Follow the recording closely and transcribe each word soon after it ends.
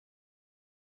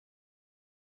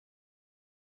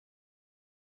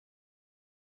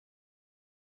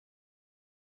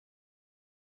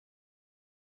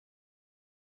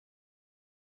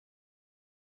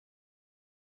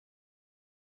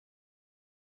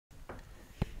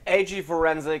AG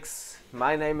Forensics,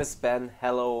 my name is Ben,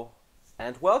 hello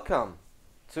and welcome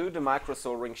to the Micro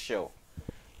Soldering Show.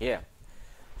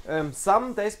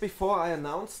 Some days before I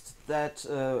announced that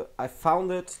I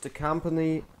founded the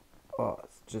company,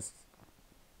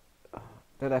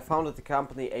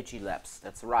 AG Labs,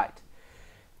 that's right.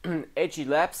 AG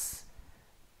Labs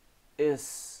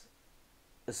is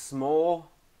a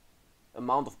small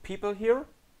amount of people here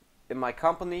in my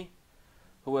company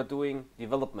who are doing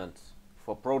development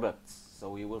for products,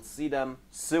 so you will see them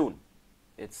soon.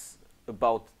 It's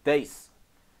about days.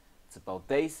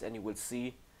 And you will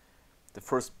see the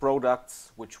first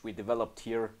products which we developed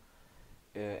here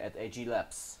at AG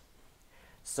Labs.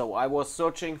 So I was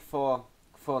searching for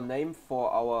a name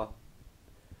for our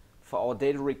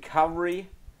data recovery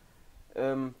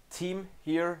team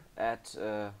here at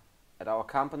our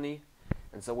company,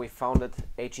 and so we founded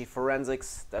AG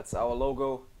Forensics. That's our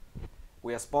logo.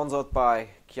 We are sponsored by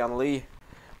keinerlei,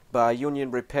 by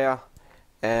Union Repair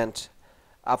and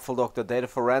Apfeldoktor Data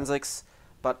Forensics,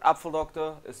 but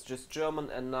Apfeldoktor is just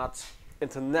German and not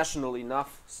international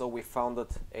enough, so we founded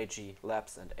AG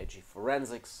Labs and AG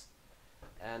Forensics.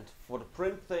 And for the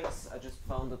print things, I just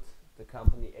founded the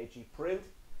company AG Print.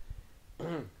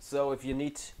 So if you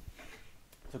need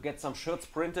to get some shirts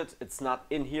printed, it's not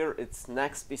in here, it's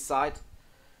next beside,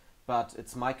 but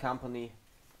it's my company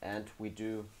and we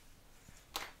do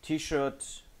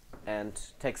t-shirt and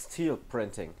textile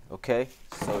printing. Okay,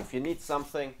 so if you need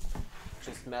something,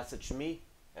 just message me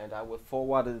and I will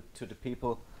forward it to the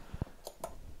people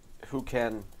who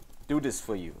can do this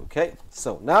for you. Okay,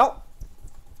 so now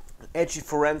AG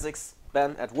Forensics,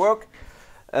 Ben at work.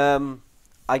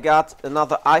 I got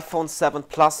another iPhone 7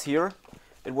 Plus here.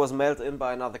 It was mailed in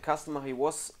by another customer. He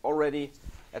was already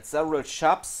at several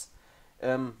shops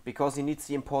because he needs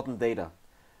the important data.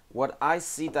 What I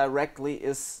see directly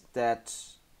is that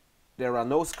there are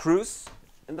no screws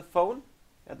in the phone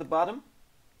at the bottom.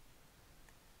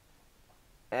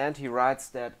 And he writes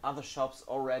that other shops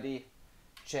already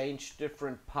changed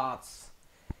different parts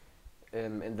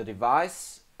in the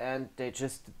device and they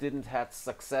just didn't have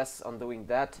success on doing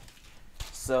that.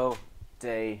 So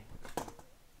they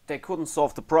couldn't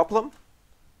solve the problem.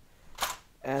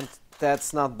 And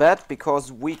that's not bad because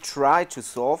we try to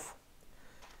solve.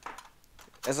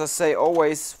 As I say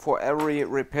always, for every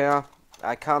repair,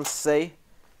 I can't say,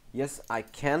 yes, I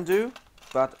can do,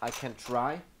 but I can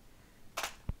try.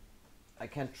 I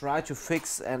can try to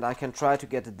fix and I can try to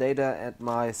get the data, and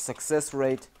my success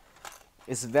rate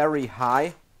is very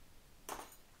high.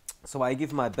 So I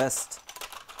give my best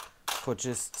for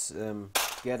just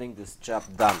getting this job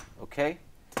done, okay?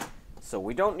 So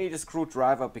we don't need a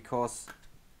screwdriver because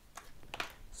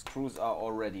screws are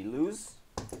already loose.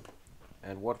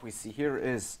 And what we see here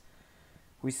is,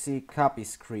 we see copy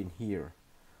screen here.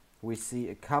 We see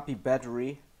a copy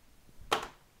battery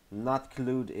not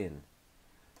glued in.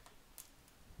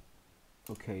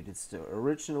 Okay, that's the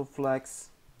original flex.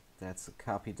 That's a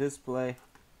copy display.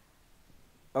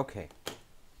 Okay.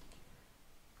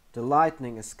 The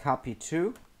lightning is copy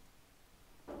 2.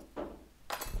 Okay,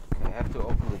 I have to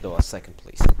open the door a second,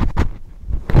 please.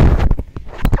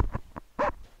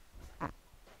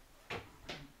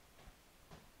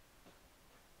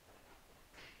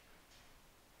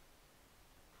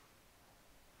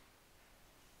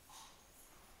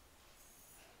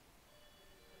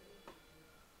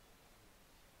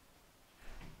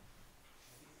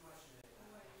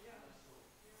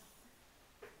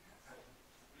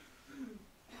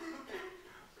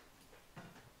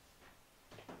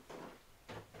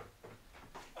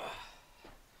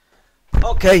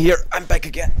 Okay, here I'm back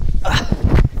again.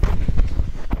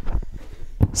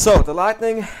 So the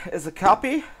lightning is a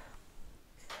copy.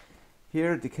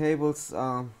 Here the cables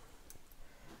are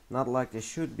not like they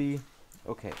should be.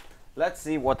 Okay, let's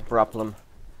see what the problem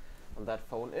on that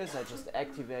phone is. I just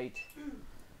activate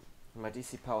my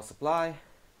DC power supply.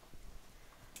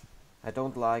 I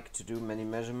don't like to do many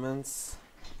measurements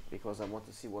because I want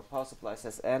to see what power supply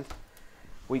says, and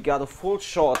we got a full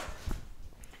short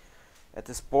at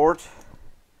this board.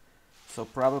 So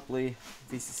probably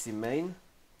VCC main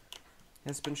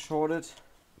has been shorted.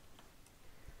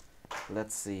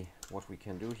 Let's see what we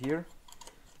can do here.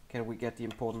 Can we get the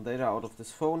important data out of this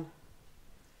phone?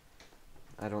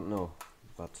 I don't know,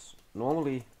 but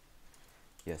normally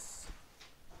yes.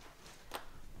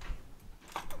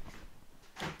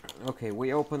 Okay,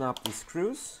 we open up the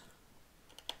screws.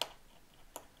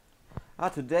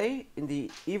 Today in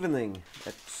the evening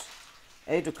at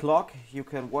 8 o'clock you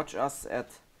can watch us at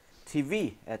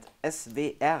TV at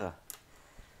SWR.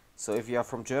 So if you are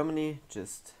from Germany,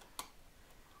 just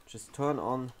turn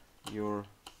on your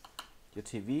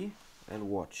TV and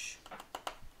watch.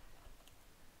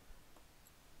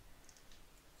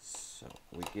 So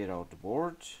we get out the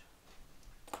board.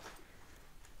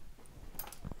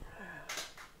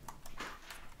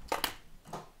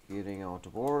 Getting out the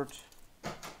board.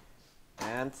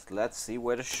 And let's see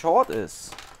where the short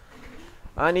is.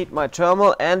 I need my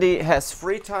terminal. Andy has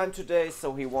free time today,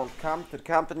 so he won't come to the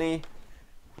company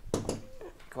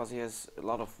because he has a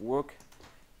lot of work.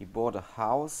 He bought a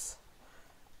house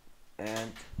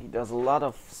and he does a lot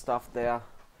of stuff there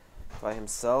by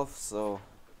himself, so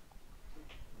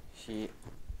he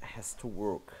has to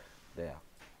work there.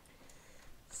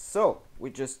 So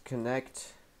we just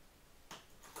connect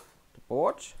the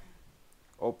board,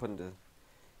 open the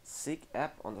SIG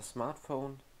app on the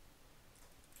smartphone,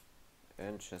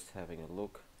 and just having a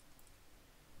look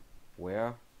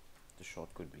where the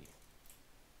short could be.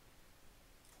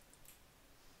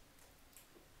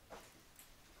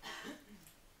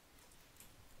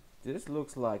 This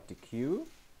looks like the queue,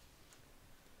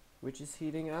 which is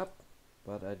heating up,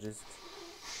 but I just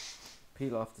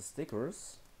peel off the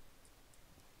stickers.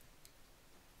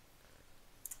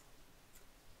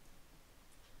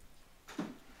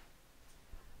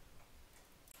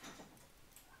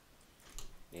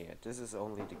 Yeah, this is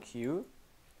only the queue.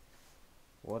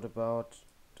 What about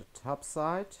the top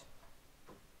side?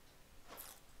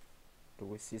 Do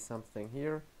we see something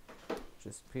here?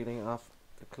 Just peeling off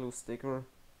the glue sticker.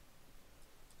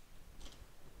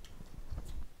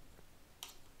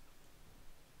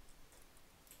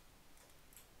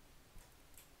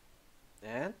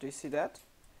 And do you see that?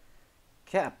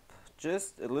 Cap,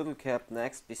 just a little cap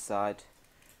next beside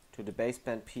to the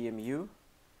baseband PMU.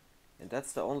 And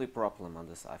that's the only problem on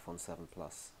this iPhone 7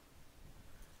 Plus.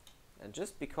 And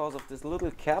just because of this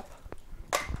little cap,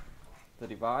 the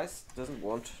device doesn't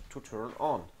want to turn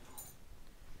on.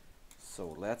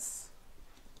 So let's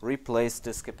replace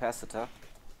this capacitor.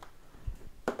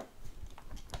 And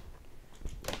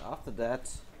after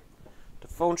that, the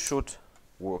phone should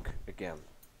work again.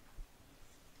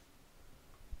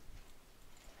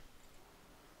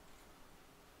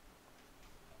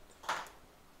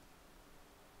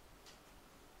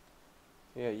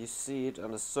 Yeah, you see it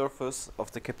on the surface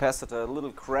of the capacitor, a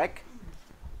little crack.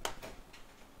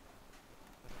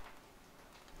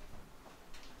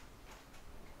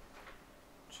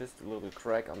 Just a little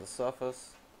crack on the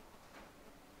surface.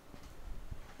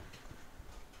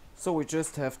 So we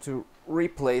just have to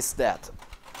replace that.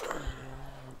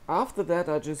 After that,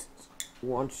 I just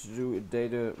want to do a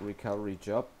data recovery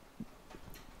job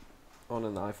on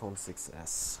an iPhone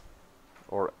 6s.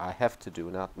 Or I have to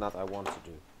do, not I want to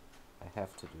do. I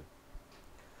have to do.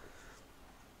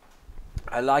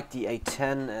 I like the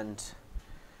A10 and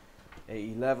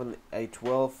A11,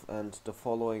 A12 and the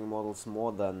following models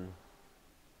more than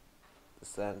the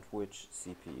sandwich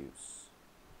CPUs.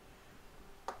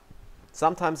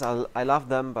 Sometimes I love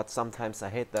them, but sometimes I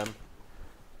hate them.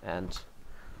 And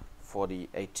for the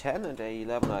A10 and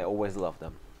A11 I always love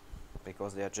them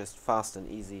because they are just fast and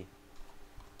easy.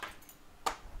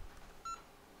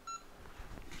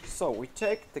 So we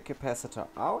take the capacitor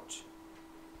out.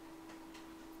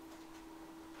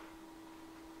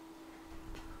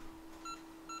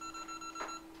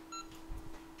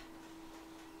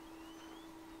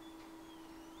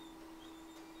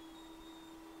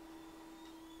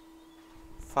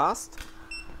 Fast.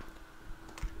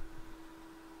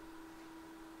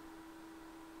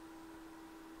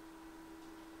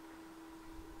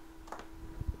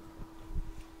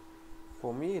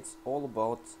 For me it's all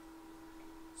about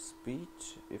speed.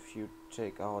 If you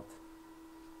take out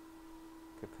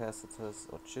capacitors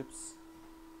or chips,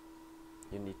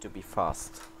 you need to be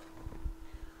fast.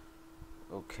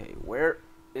 Okay, where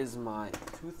is my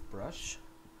toothbrush?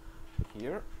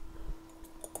 Here.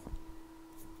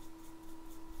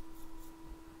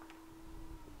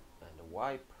 And a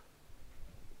wipe.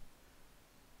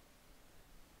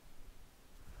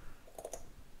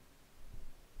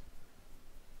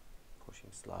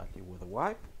 Pushing slightly with a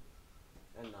wipe.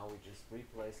 And now we just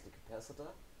replace the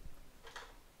capacitor.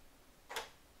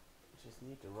 Just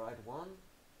need the right one.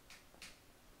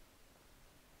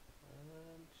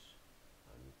 And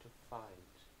I need to find.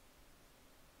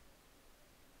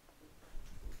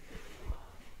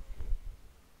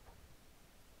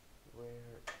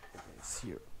 Where it is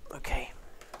here. Okay.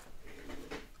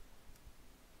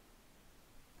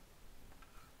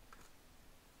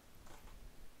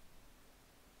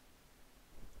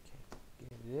 Okay,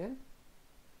 get it in.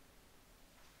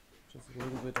 Just a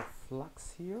little bit of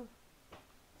flux here.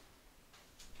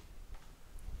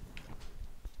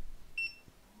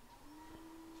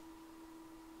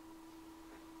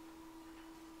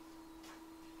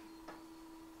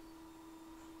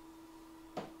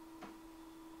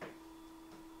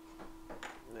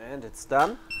 And it's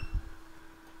done.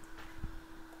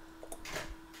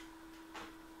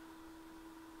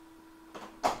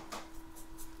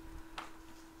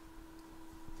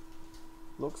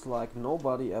 Looks like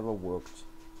nobody ever worked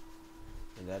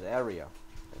in that area,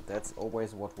 and that's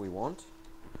always what we want.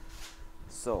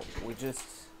 So we just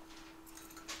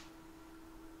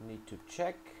need to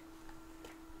check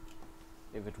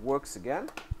if it works again,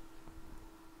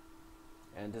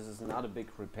 and this is not a big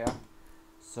repair,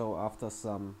 so after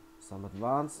some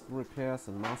advanced repairs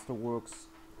and masterworks,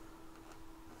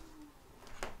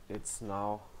 it's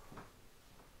now.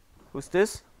 Who's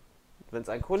this? Wenn es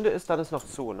ein Kunde ist, dann ist noch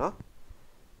zu, ne?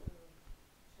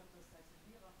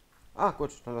 Ah,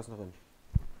 gut, dann lass noch hin.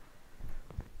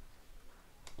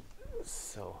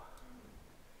 So,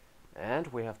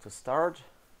 and we have to start,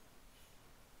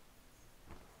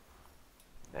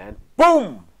 and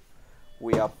boom!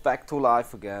 We are back to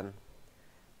life again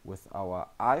with our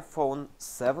iPhone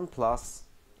 7 Plus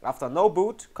after no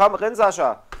boot. Komm rein,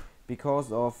 Sascha!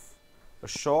 Because of a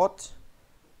short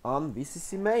on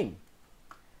VCC main.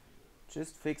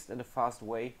 Just fixed in a fast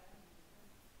way.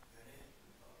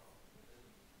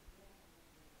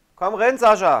 Komm rein,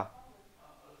 Sascha!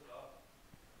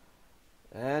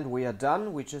 And we are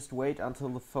done. We just wait until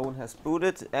the phone has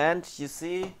booted, and you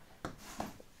see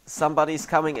somebody's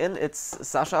coming in. It's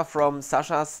Sascha from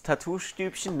Sascha's Tattoo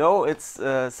Stübchen. No, it's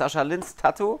Sascha Lin's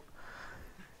tattoo.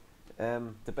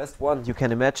 The best one you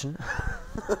can imagine.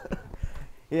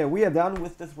 Yeah, we are done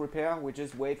with this repair. We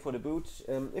just wait for the boot.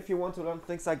 If you want to learn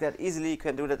things like that easily, you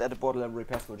can do that at the Border Level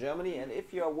Repair School Germany. And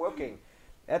if you are working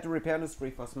at the repair industry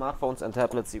for smartphones and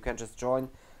tablets, you can just join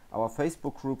our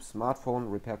Facebook group,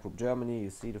 Smartphone Repair Group Germany. You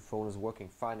see the phone is working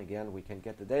fine again. We can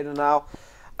get the data now.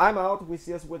 I'm out. We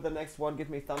see us with the next one. Give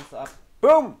me a thumbs up.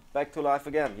 Boom! Back to life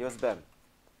again. Here's Ben.